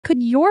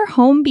Could your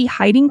home be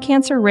hiding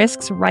cancer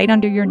risks right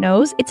under your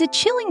nose? It's a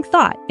chilling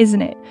thought,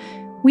 isn't it?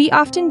 We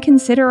often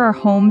consider our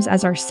homes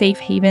as our safe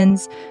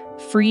havens,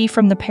 free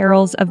from the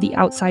perils of the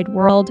outside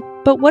world.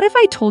 But what if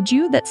I told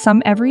you that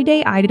some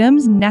everyday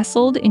items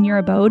nestled in your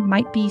abode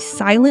might be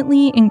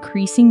silently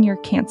increasing your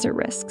cancer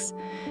risks?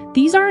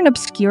 These aren't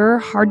obscure,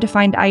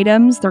 hard-to-find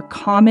items. They're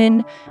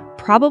common,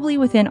 probably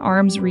within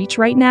arm's reach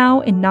right now,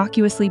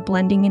 innocuously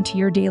blending into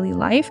your daily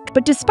life.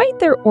 But despite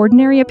their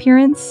ordinary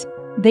appearance,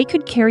 they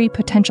could carry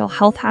potential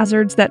health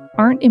hazards that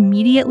aren't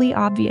immediately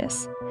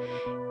obvious.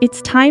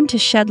 It's time to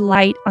shed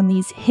light on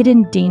these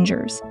hidden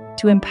dangers,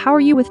 to empower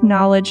you with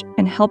knowledge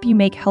and help you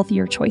make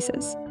healthier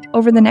choices.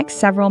 Over the next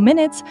several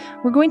minutes,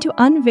 we're going to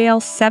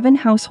unveil 7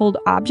 household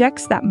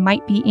objects that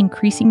might be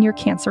increasing your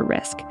cancer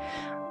risk.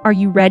 Are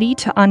you ready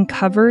to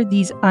uncover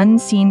these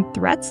unseen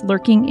threats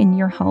lurking in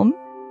your home?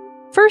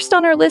 First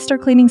on our list are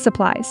cleaning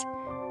supplies.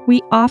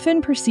 We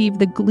often perceive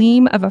the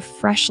gleam of a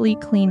freshly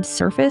cleaned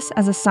surface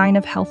as a sign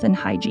of health and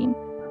hygiene.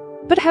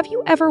 But have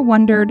you ever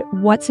wondered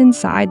what's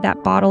inside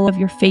that bottle of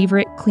your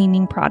favorite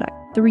cleaning product?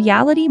 The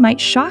reality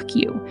might shock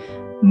you.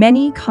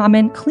 Many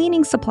common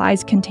cleaning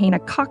supplies contain a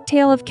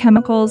cocktail of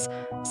chemicals,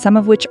 some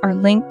of which are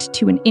linked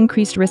to an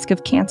increased risk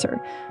of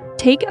cancer.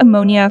 Take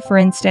ammonia, for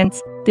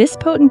instance. This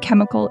potent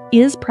chemical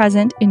is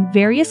present in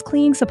various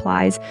cleaning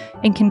supplies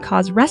and can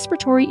cause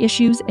respiratory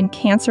issues and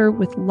cancer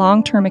with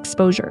long-term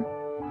exposure.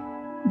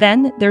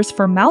 Then there's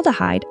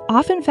formaldehyde,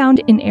 often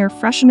found in air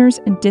fresheners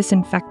and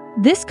disinfectants.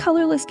 This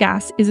colorless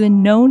gas is a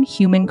known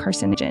human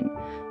carcinogen,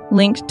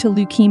 linked to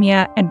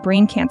leukemia and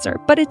brain cancer,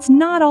 but it's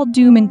not all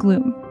doom and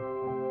gloom.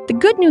 The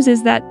good news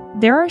is that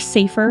there are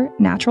safer,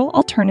 natural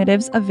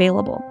alternatives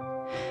available.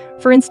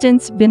 For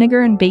instance,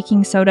 vinegar and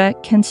baking soda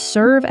can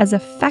serve as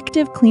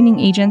effective cleaning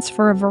agents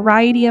for a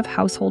variety of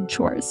household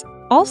chores.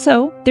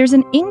 Also, there's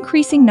an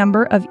increasing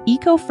number of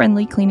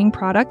eco-friendly cleaning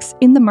products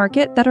in the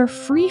market that are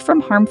free from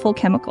harmful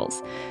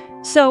chemicals.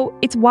 So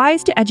it's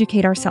wise to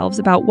educate ourselves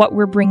about what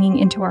we're bringing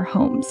into our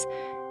homes.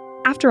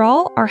 After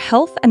all, our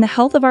health and the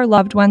health of our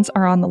loved ones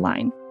are on the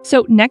line.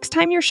 So next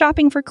time you're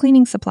shopping for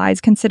cleaning supplies,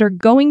 consider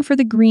going for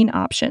the green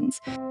options.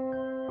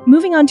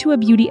 Moving on to a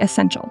beauty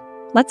essential.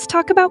 Let's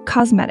talk about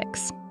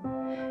cosmetics.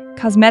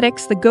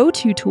 Cosmetics, the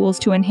go-to tools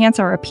to enhance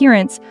our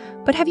appearance,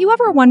 but have you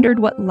ever wondered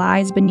what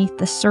lies beneath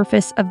the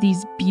surface of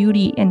these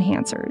beauty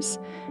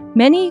enhancers?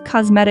 Many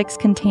cosmetics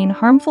contain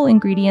harmful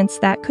ingredients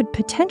that could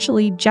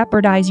potentially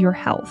jeopardize your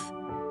health.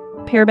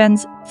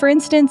 Parabens, for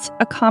instance,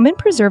 a common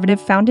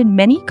preservative found in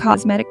many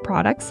cosmetic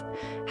products,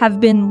 have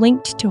been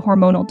linked to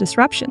hormonal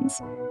disruptions.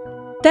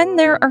 Then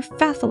there are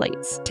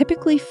phthalates,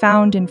 typically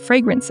found in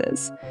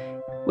fragrances,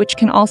 which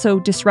can also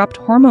disrupt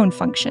hormone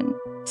function.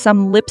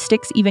 Some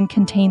lipsticks even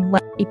contain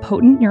a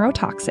potent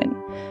neurotoxin.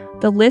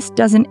 The list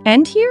doesn't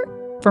end here.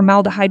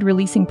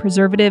 Formaldehyde-releasing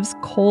preservatives,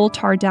 coal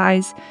tar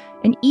dyes,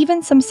 and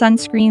even some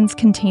sunscreens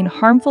contain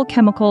harmful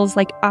chemicals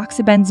like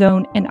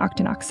oxybenzone and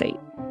octinoxate.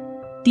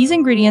 These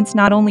ingredients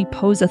not only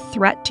pose a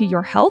threat to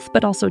your health,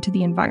 but also to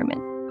the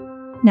environment.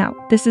 Now,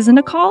 this isn't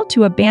a call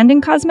to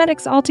abandon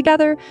cosmetics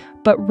altogether,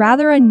 but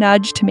rather a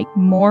nudge to make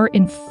more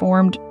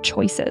informed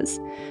choices.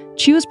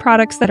 Choose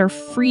products that are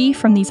free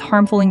from these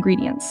harmful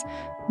ingredients.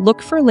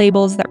 Look for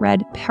labels that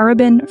read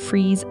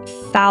paraben-free,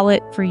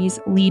 phthalate-free,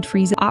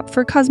 lead-free. Opt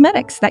for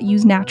cosmetics that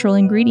use natural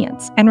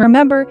ingredients. And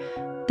remember,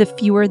 the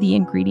fewer the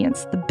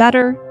ingredients, the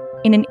better,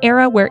 in an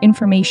era where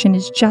information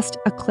is just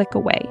a click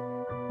away.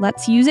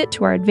 Let's use it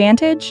to our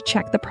advantage,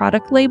 check the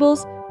product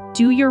labels,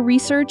 do your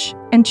research,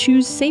 and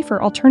choose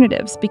safer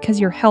alternatives because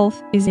your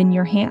health is in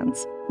your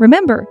hands.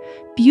 Remember,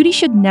 beauty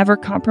should never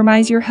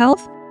compromise your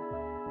health.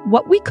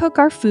 What we cook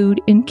our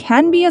food in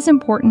can be as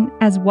important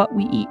as what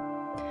we eat.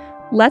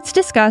 Let's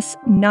discuss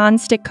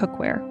non-stick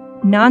cookware.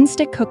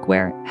 Non-stick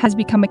cookware has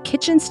become a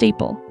kitchen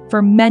staple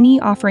for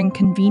many, offering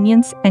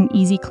convenience and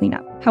easy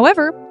cleanup.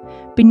 However,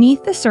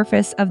 beneath the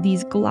surface of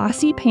these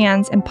glossy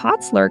pans and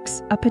pots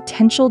lurks a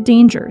potential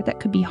danger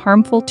that could be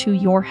harmful to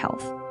your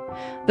health.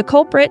 The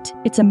culprit,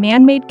 it's a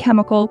man-made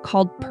chemical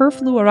called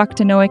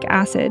perfluorooctanoic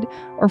acid,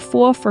 or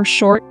PFOA for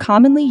short,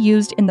 commonly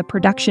used in the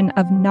production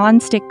of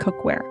non-stick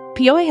cookware.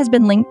 PFOA has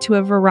been linked to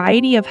a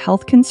variety of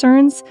health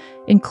concerns,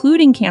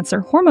 including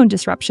cancer, hormone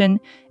disruption,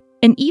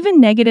 and even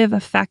negative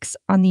effects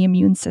on the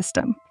immune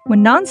system.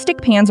 When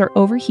non-stick pans are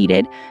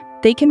overheated,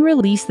 they can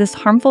release this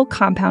harmful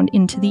compound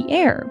into the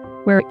air,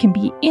 where it can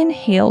be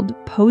inhaled,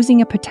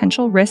 posing a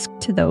potential risk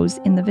to those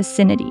in the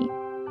vicinity.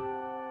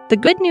 The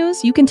good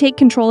news, you can take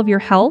control of your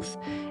health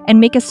and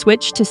make a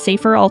switch to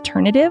safer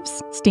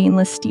alternatives.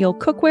 Stainless steel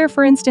cookware,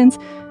 for instance,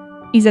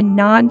 is a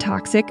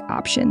non-toxic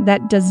option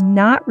that does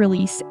not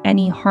release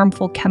any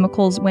harmful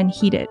chemicals when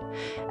heated.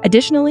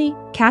 Additionally,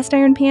 cast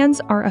iron pans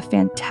are a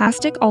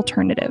fantastic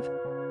alternative.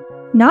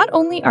 Not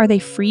only are they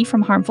free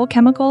from harmful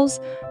chemicals,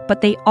 but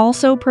they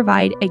also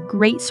provide a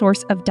great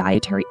source of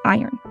dietary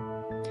iron.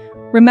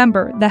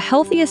 Remember, the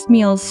healthiest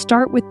meals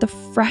start with the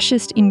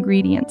freshest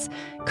ingredients,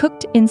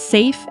 cooked in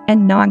safe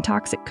and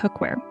non-toxic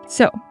cookware.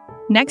 So,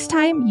 next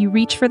time you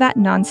reach for that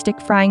non-stick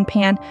frying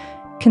pan,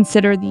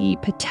 consider the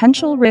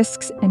potential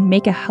risks, and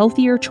make a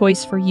healthier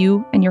choice for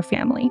you and your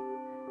family.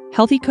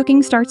 Healthy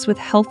cooking starts with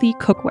healthy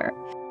cookware.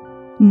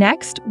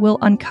 Next, we'll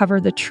uncover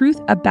the truth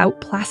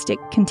about plastic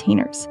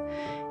containers.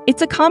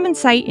 It's a common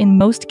sight in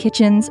most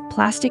kitchens,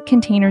 plastic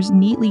containers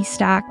neatly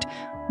stacked,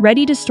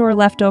 ready to store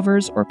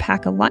leftovers or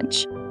pack a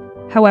lunch.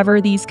 However,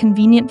 these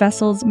convenient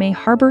vessels may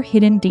harbor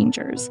hidden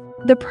dangers.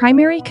 The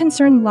primary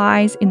concern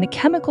lies in the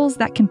chemicals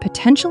that can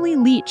potentially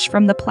leach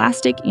from the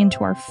plastic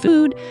into our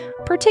food,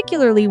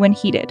 particularly when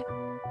heated.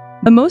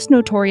 The most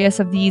notorious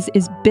of these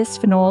is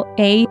bisphenol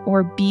A,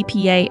 or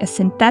BPA, a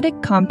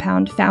synthetic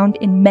compound found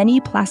in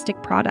many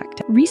plastic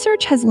products.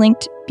 Research has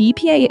linked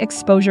BPA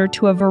exposure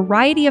to a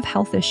variety of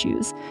health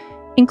issues,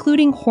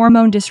 including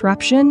hormone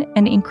disruption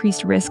and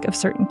increased risk of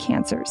certain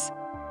cancers.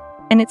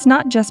 And it's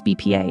not just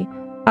BPA.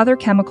 Other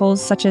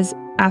chemicals, such as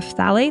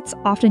phthalates,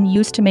 often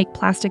used to make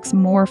plastics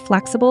more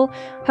flexible,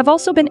 have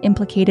also been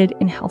implicated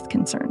in health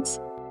concerns.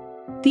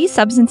 These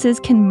substances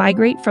can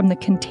migrate from the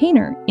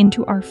container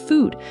into our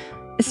food,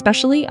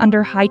 especially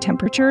under high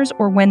temperatures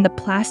or when the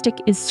plastic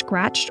is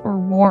scratched or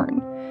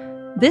worn.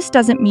 This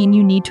doesn't mean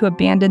you need to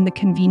abandon the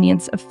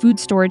convenience of food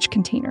storage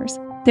containers.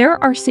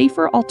 There are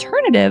safer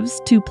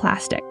alternatives to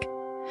plastic.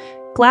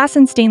 Glass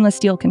and stainless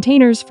steel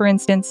containers, for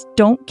instance,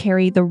 don't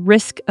carry the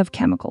risk of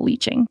chemical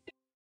leaching.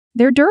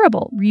 They're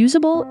durable,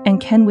 reusable, and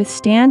can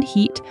withstand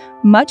heat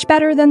much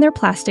better than their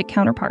plastic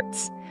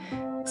counterparts.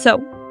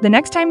 So, the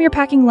next time you're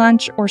packing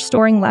lunch or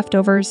storing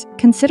leftovers,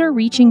 consider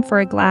reaching for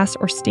a glass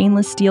or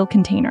stainless steel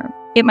container.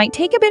 It might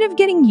take a bit of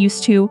getting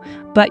used to,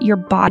 but your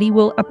body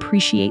will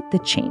appreciate the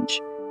change.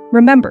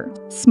 Remember,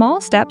 small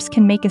steps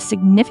can make a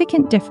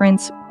significant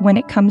difference when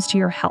it comes to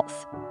your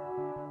health.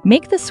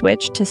 Make the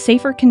switch to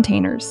safer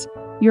containers.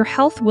 Your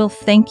health will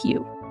thank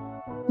you.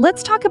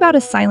 Let's talk about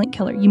a silent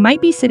killer you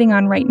might be sitting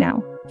on right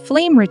now: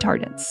 flame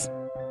retardants.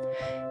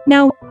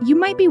 Now, you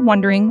might be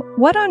wondering,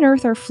 what on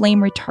earth are flame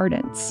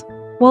retardants?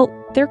 Well,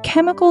 they're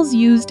chemicals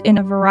used in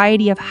a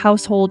variety of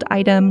household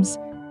items,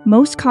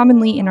 most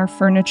commonly in our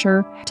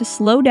furniture, to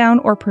slow down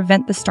or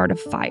prevent the start of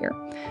fire.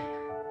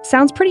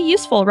 Sounds pretty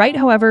useful, right?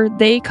 However,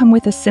 they come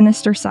with a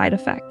sinister side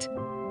effect.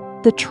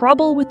 The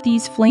trouble with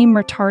these flame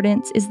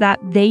retardants is that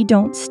they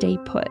don't stay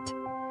put.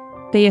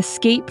 They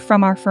escape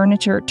from our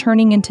furniture,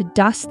 turning into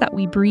dust that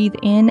we breathe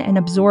in and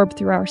absorb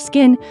through our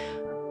skin.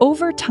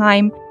 Over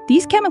time,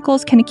 these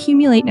chemicals can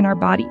accumulate in our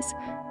bodies,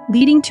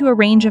 leading to a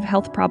range of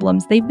health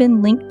problems. They've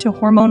been linked to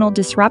hormonal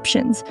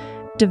disruptions,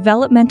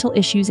 developmental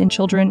issues in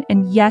children,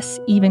 and yes,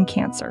 even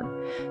cancer.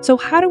 So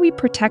how do we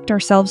protect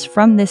ourselves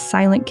from this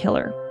silent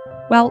killer?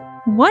 Well,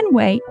 one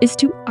way is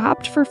to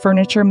opt for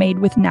furniture made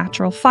with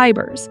natural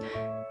fibers.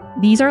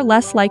 These are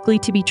less likely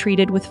to be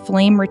treated with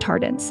flame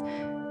retardants.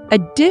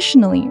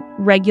 Additionally,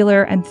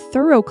 regular and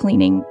thorough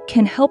cleaning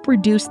can help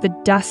reduce the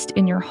dust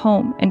in your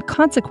home and,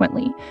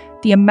 consequently,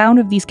 the amount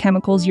of these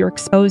chemicals you're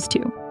exposed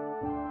to.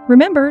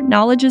 Remember,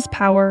 knowledge is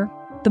power.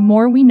 The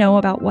more we know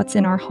about what's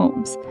in our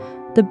homes,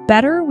 the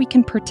better we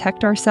can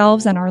protect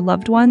ourselves and our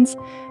loved ones,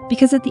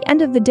 because at the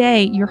end of the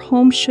day, your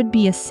home should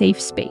be a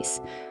safe space,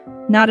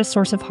 not a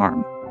source of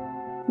harm.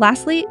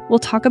 Lastly, we'll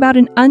talk about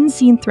an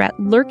unseen threat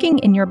lurking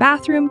in your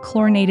bathroom: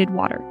 chlorinated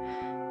water.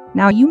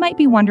 Now, you might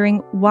be wondering,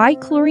 why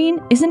chlorine?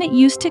 Isn't it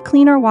used to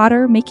clean our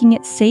water, making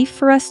it safe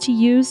for us to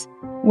use?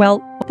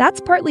 Well, that's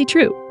partly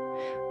true.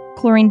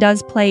 Chlorine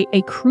does play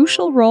a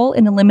crucial role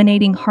in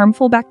eliminating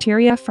harmful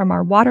bacteria from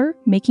our water,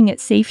 making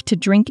it safe to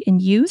drink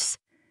and use.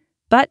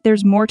 But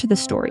there's more to the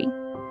story.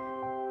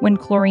 When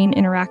chlorine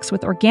interacts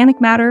with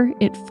organic matter,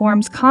 it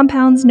forms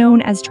compounds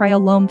known as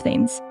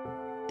trialomethane.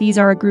 These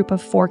are a group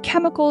of 4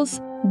 chemicals,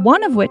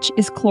 one of which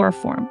is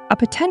chloroform, a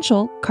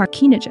potential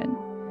carcinogen.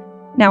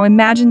 Now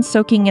imagine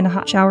soaking in a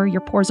hot shower,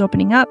 your pores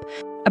opening up,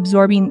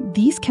 absorbing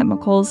these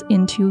chemicals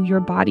into your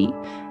body.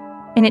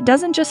 And it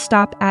doesn't just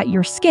stop at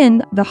your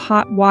skin. The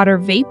hot water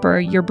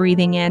vapor you're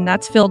breathing in,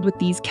 that's filled with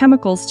these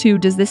chemicals too.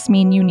 Does this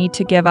mean you need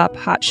to give up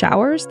hot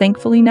showers?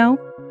 Thankfully, no.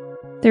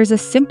 There's a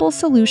simple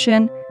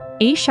solution: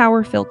 a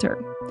shower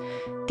filter.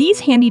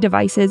 These handy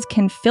devices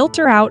can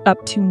filter out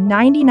up to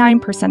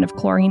 99% of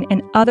chlorine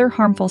and other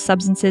harmful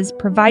substances,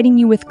 providing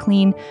you with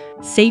clean,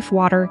 safe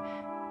water.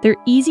 They're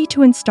easy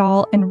to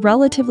install and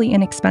relatively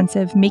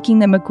inexpensive, making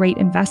them a great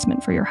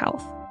investment for your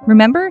health.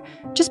 Remember,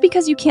 just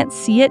because you can't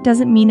see it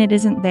doesn't mean it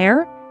isn't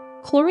there.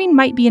 Chlorine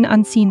might be an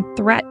unseen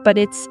threat, but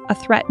it's a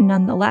threat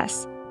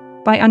nonetheless.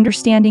 By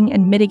understanding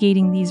and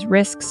mitigating these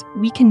risks,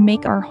 we can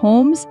make our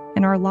homes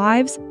and our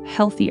lives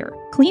healthier.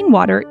 Clean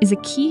water is a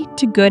key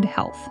to good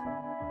health.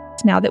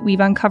 Now that we've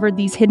uncovered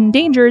these hidden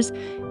dangers,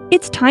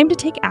 it's time to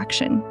take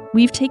action.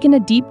 We've taken a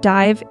deep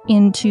dive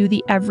into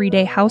the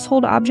everyday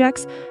household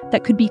objects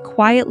that could be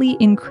quietly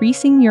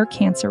increasing your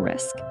cancer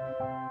risk.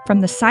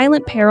 From the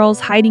silent perils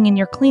hiding in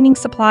your cleaning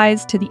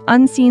supplies to the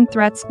unseen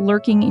threats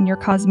lurking in your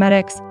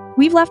cosmetics,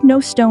 we've left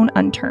no stone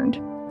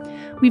unturned.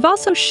 We've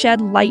also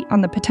shed light on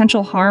the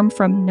potential harm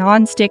from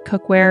non-stick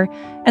cookware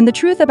and the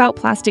truth about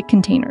plastic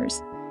containers.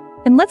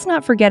 And let's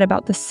not forget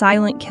about the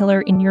silent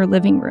killer in your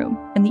living room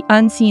and the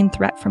unseen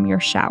threat from your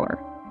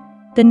shower.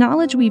 The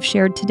knowledge we've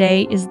shared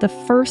today is the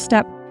first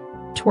step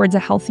towards a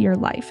healthier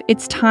life.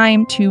 It's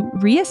time to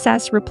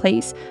reassess,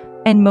 replace,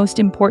 and most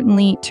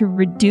importantly, to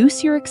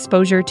reduce your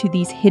exposure to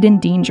these hidden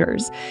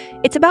dangers.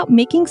 It's about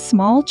making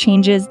small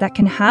changes that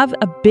can have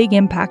a big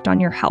impact on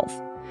your health.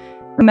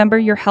 Remember,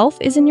 your health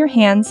is in your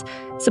hands.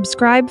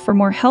 Subscribe for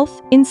more health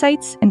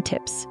insights and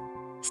tips.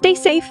 Stay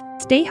safe,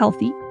 stay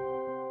healthy,